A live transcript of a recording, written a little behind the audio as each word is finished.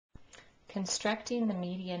Constructing the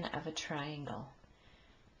median of a triangle.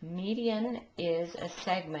 Median is a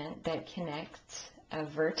segment that connects a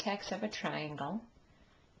vertex of a triangle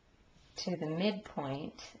to the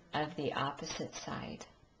midpoint of the opposite side.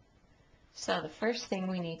 So the first thing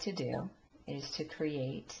we need to do is to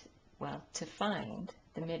find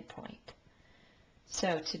the midpoint.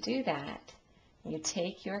 So to do that, you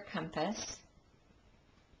take your compass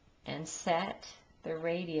and set the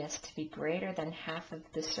radius to be greater than half of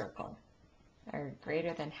the circle, or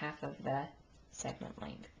greater than half of the segment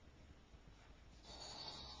length.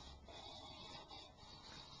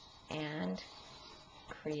 And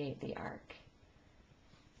create the arc.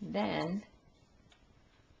 Then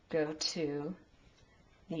go to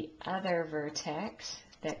the other vertex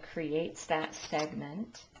that creates that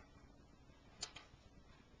segment,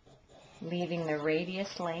 leaving the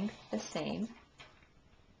radius length the same,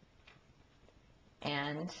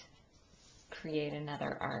 and create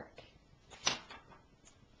another arc.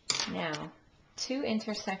 Now, two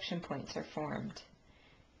intersection points are formed,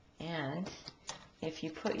 and if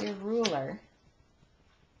you put your ruler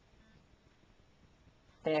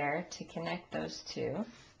there to connect those two,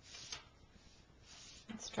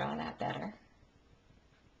 let's draw that better.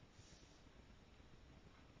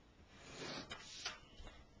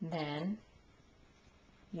 Then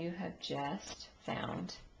you have just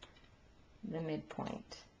found the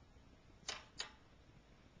midpoint.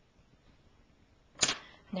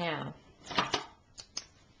 Now,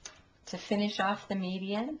 to finish off the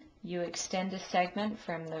median, you extend a segment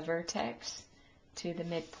from the vertex to the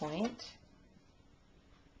midpoint.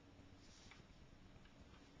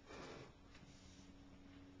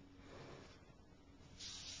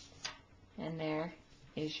 And there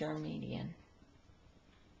is your median.